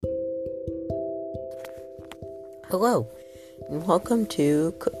Hello, and welcome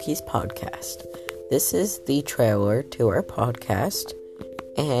to Cookie's Podcast. This is the trailer to our podcast,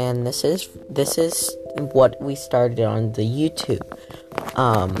 and this is what we started on the YouTube.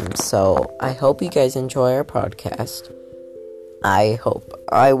 So I hope you guys enjoy our podcast. I hope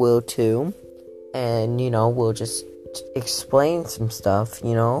I will too, and we'll just explain some stuff.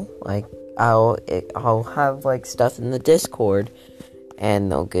 Like I'll have like stuff in the Discord.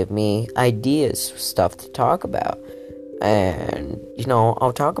 And they'll give me ideas, stuff to talk about. And,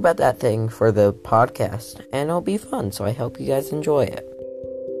 I'll talk about that thing for the podcast. And it'll be fun. So I hope you guys enjoy it.